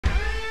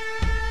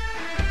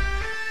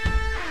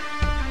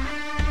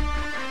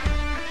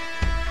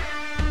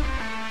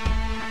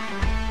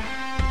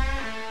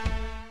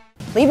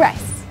Lee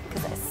Brice,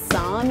 because I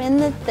saw him in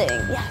the thing.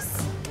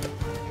 Yes.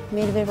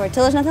 Made a bit for it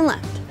till there's nothing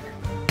left.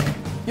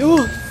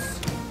 Yes.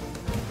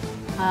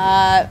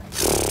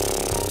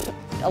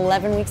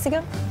 11 weeks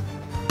ago.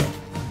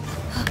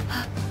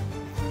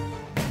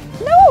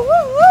 No,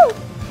 woo, woo.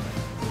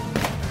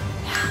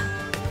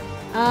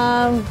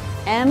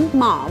 M,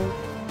 mom.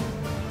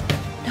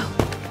 No.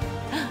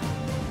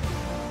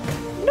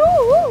 No,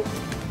 woo.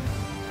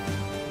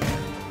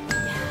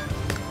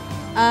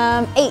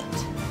 8.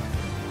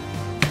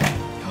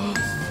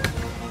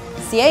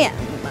 CAM.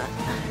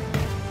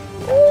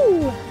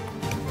 Ooh.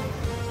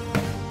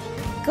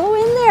 Go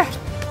in there.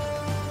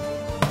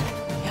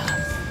 Yes.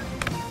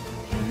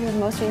 The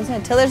most recent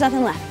until there's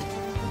nothing left.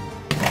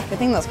 Good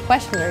thing those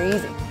questions are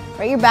easy.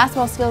 Write your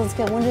basketball skills and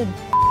skill 1 to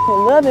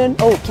 11.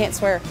 Oh, can't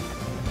swear.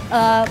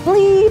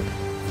 Bleep.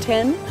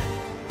 10.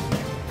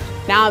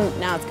 Now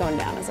it's going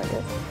down as I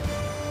do.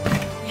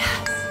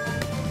 Yes.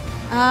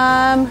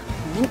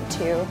 Meant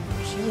to.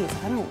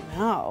 Jeez, I don't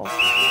know.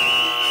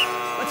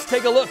 Let's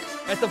take a look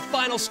at the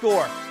final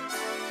score.